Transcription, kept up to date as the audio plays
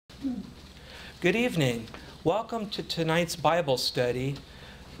Good evening. Welcome to tonight's Bible study.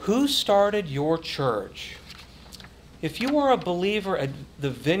 Who started your church? If you are a believer at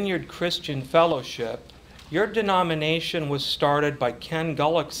the Vineyard Christian Fellowship, your denomination was started by Ken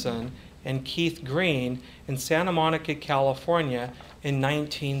Gullickson and Keith Green in Santa Monica, California in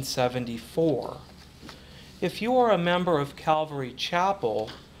 1974. If you are a member of Calvary Chapel,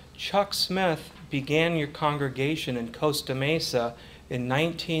 Chuck Smith began your congregation in Costa Mesa in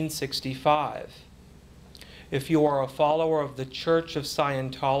 1965. If you are a follower of the Church of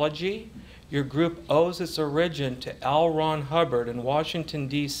Scientology, your group owes its origin to L. Ron Hubbard in Washington,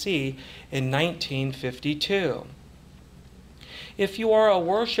 D.C. in 1952. If you are a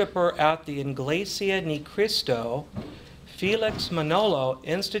worshiper at the Iglesia Ni Cristo, Felix Manolo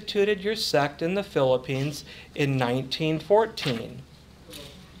instituted your sect in the Philippines in 1914.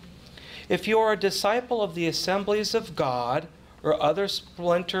 If you are a disciple of the Assemblies of God or other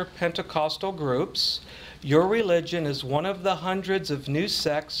splinter Pentecostal groups, your religion is one of the hundreds of new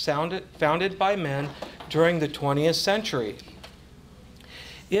sects founded by men during the 20th century.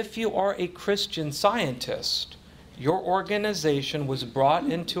 If you are a Christian Scientist, your organization was brought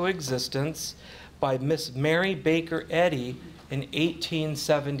into existence by Miss Mary Baker Eddy in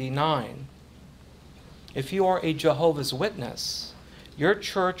 1879. If you are a Jehovah's Witness, your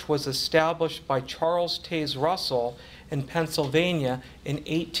church was established by Charles Taze Russell in Pennsylvania in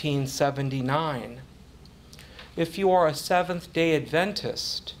 1879. If you are a Seventh-day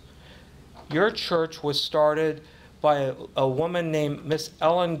Adventist, your church was started by a woman named Miss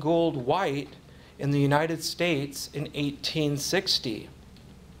Ellen Gould White in the United States in 1860.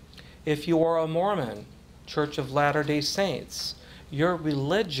 If you are a Mormon, Church of Latter-day Saints, your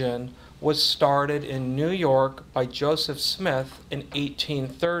religion was started in New York by Joseph Smith in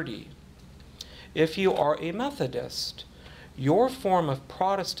 1830. If you are a Methodist, your form of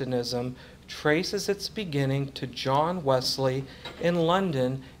Protestantism traces its beginning to John Wesley in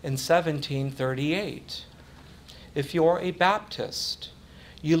London in 1738. If you are a Baptist,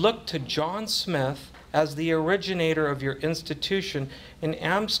 you look to John Smith as the originator of your institution in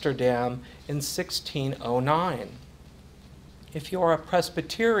Amsterdam in 1609. If you are a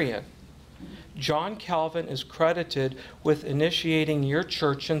Presbyterian, John Calvin is credited with initiating your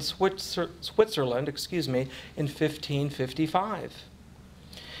church in Switzerland, in 1555.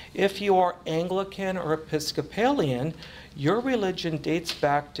 If you are Anglican or Episcopalian, your religion dates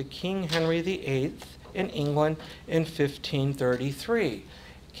back to King Henry VIII in England in 1533.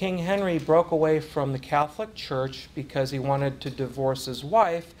 King Henry broke away from the Catholic Church because he wanted to divorce his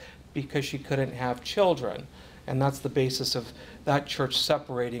wife because she couldn't have children. And that's the basis of that church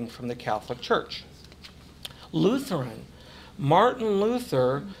separating from the Catholic Church. Lutheran. Martin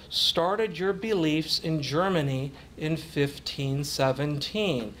Luther started your beliefs in Germany in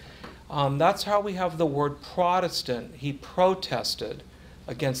 1517. That's how we have the word Protestant. He protested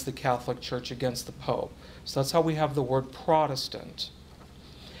against the Catholic Church, against the Pope. So that's how we have the word Protestant.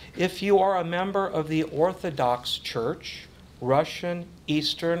 If you are a member of the Orthodox Church, Russian,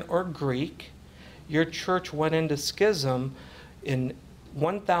 Eastern, or Greek, your church went into schism in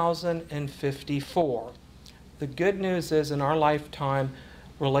 1054. The good news is in our lifetime,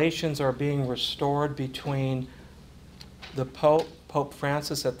 relations are being restored between the Pope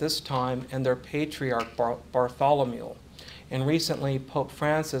Francis at this time, and their patriarch Bartholomew. And recently, Pope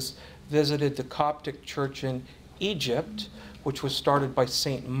Francis visited the Coptic church in Egypt, which was started by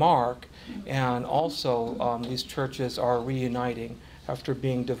St. Mark, and also these churches are reuniting after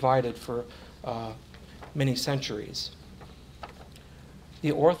being divided for many centuries. The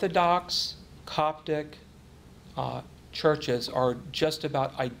Orthodox, Coptic churches are just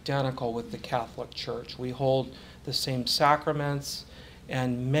about identical with the Catholic Church. We hold the same sacraments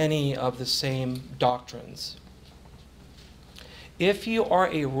and many of the same doctrines. If you are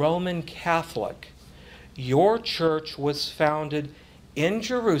a Roman Catholic, your church was founded in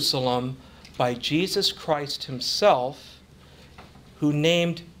Jerusalem by Jesus Christ himself, who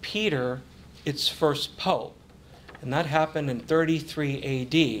named Peter its first pope. And that happened in 33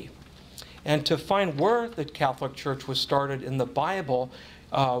 AD. And to find where the Catholic Church was started in the Bible,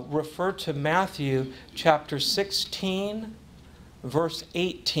 refer to Matthew chapter 16, verse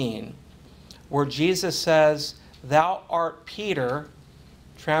 18, where Jesus says, "Thou art Peter,"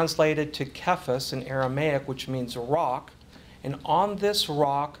 translated to Kephas in Aramaic, which means rock, "and on this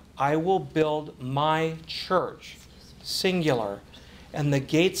rock I will build my church," singular, "and the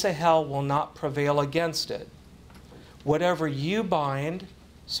gates of hell will not prevail against it. Whatever you bind,"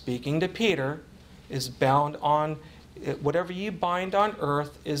 speaking to Peter, "is bound on, whatever you bind on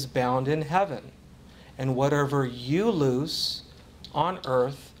earth is bound in heaven. And whatever you loose on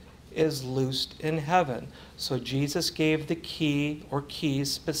earth is loosed in heaven. So Jesus gave the key or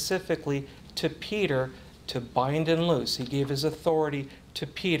keys specifically to Peter to bind and loose. He gave his authority to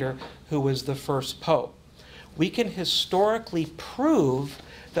Peter, who was the first pope. We can historically prove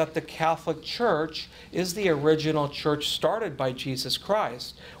that the Catholic Church is the original church started by Jesus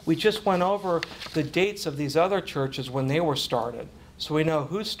Christ. We just went over the dates of these other churches when they were started. So we know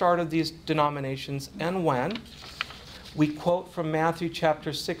who started these denominations and when. We quote from Matthew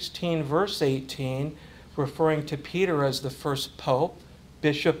chapter 16, verse 18, referring to Peter as the first pope,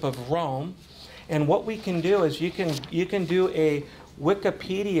 Bishop of Rome. And what we can do is you can do a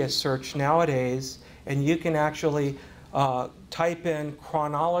Wikipedia search nowadays, and you can actually type in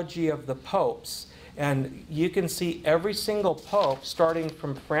chronology of the popes. And you can see every single pope, starting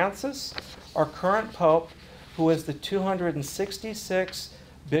from Francis, our current pope, who is the 266th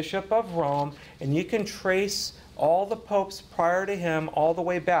Bishop of Rome. And you can trace all the popes prior to him all the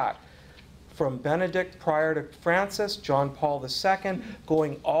way back. From Benedict prior to Francis, John Paul II,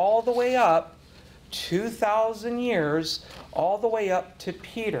 going all the way up 2,000 years, all the way up to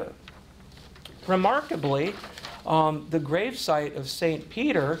Peter. Remarkably, the gravesite of St.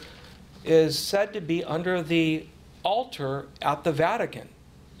 Peter is said to be under the altar at the Vatican.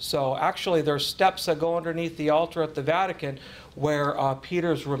 So actually there are steps that go underneath the altar at the Vatican where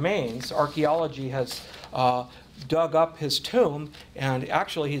Peter's remains, archaeology has dug up his tomb, and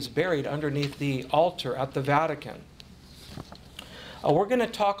actually he's buried underneath the altar at the Vatican. We're going to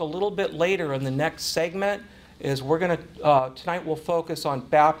talk a little bit later in the next segment. Tonight we'll focus on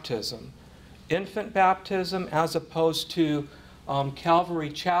baptism. Infant baptism, as opposed to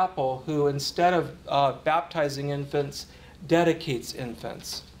Calvary Chapel, who instead of baptizing infants, dedicates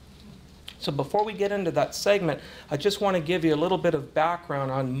infants. So before we get into that segment, I just want to give you a little bit of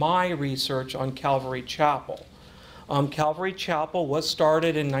background on my research on Calvary Chapel. Calvary Chapel was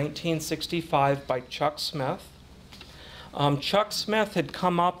started in 1965 by Chuck Smith. Chuck Smith had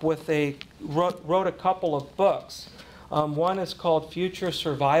come up with wrote a couple of books. One is called Future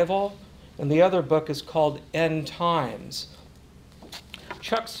Survival, and the other book is called End Times.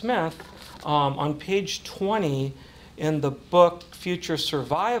 Chuck Smith, on page 20 in the book Future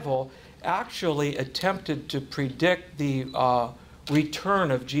Survival, actually attempted to predict the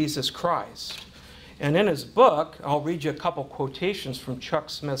return of Jesus Christ. And in his book, I'll read you a couple quotations from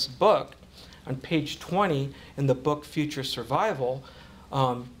Chuck Smith's book. On page 20 in the book Future Survival,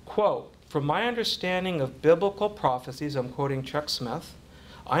 quote, "From my understanding of biblical prophecies," I'm quoting Chuck Smith,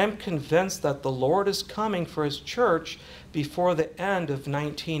 "I am convinced that the Lord is coming for his church before the end of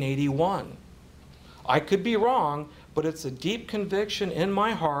 1981. I could be wrong, but it's a deep conviction in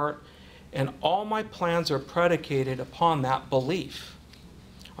my heart, and all my plans are predicated upon that belief."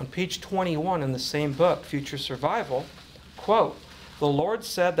 On page 21 in the same book, Future Survival, quote, "The Lord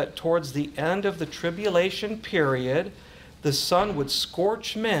said that towards the end of the tribulation period, the sun would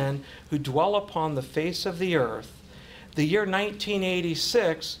scorch men who dwell upon the face of the earth. The year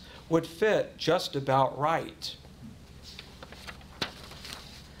 1986 would fit just about right."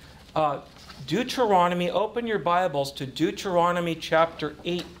 Deuteronomy, open your Bibles to Deuteronomy chapter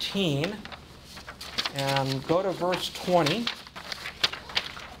 18 and go to verse 20.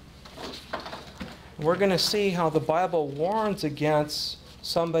 We're going to see how the Bible warns against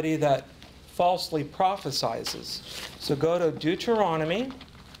somebody that falsely prophesizes. So go to Deuteronomy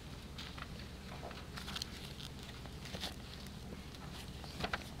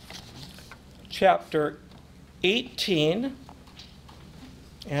chapter 18,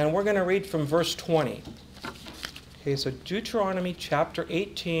 and we're going to read from verse 20. Okay, so Deuteronomy chapter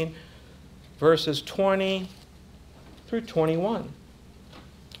 18, verses 20 through 21.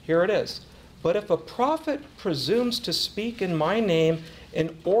 Here it is. "But if a prophet presumes to speak in my name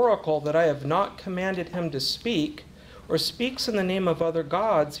an oracle that I have not commanded him to speak, or speaks in the name of other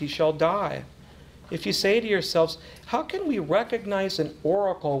gods, he shall die. If you say to yourselves, 'How can we recognize an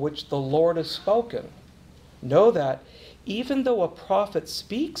oracle which the Lord has spoken?' Know that, even though a prophet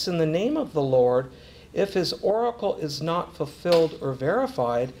speaks in the name of the Lord, if his oracle is not fulfilled or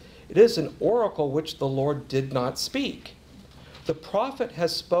verified, it is an oracle which the Lord did not speak. The prophet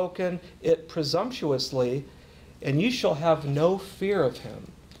has spoken it presumptuously, and you shall have no fear of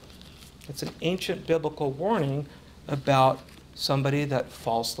him." It's an ancient biblical warning about somebody that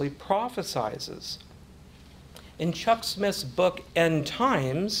falsely prophesizes. In Chuck Smith's book, End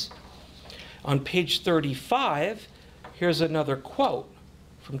Times, on page 35, here's another quote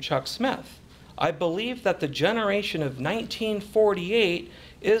from Chuck Smith. "I believe that the generation of 1948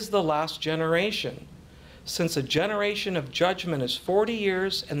 is the last generation. Since a generation of judgment is 40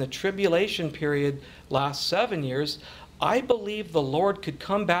 years and the tribulation period lasts 7 years, I believe the Lord could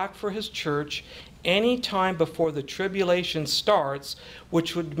come back for his church any time before the tribulation starts,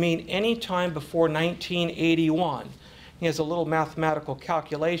 which would mean any time before 1981. He has a little mathematical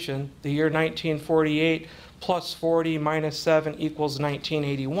calculation. The year 1948 plus 40 minus 7 equals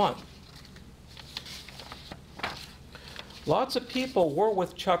 1981. Lots of people were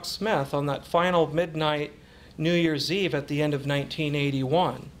with Chuck Smith on that final midnight New Year's Eve at the end of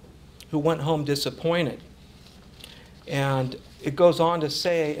 1981, who went home disappointed. And it goes on to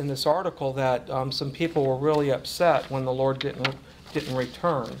say in this article that some people were really upset when the Lord didn't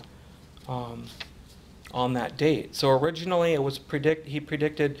return on that date. So originally it was he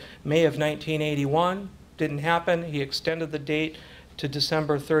predicted May of 1981. Didn't happen. He extended the date to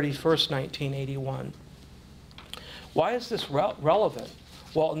December 31st, 1981. Why is this relevant?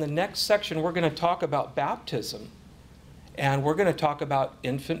 Well, in the next section we're going to talk about baptism. And we're going to talk about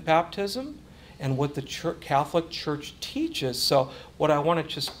infant baptism and what the Catholic Church teaches. So what I want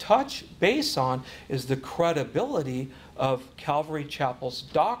to just touch base on is the credibility of Calvary Chapel's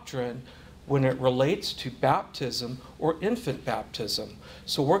doctrine when it relates to baptism or infant baptism.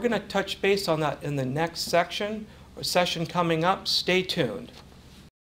 So we're going to touch base on that in the next section or session coming up. Stay tuned.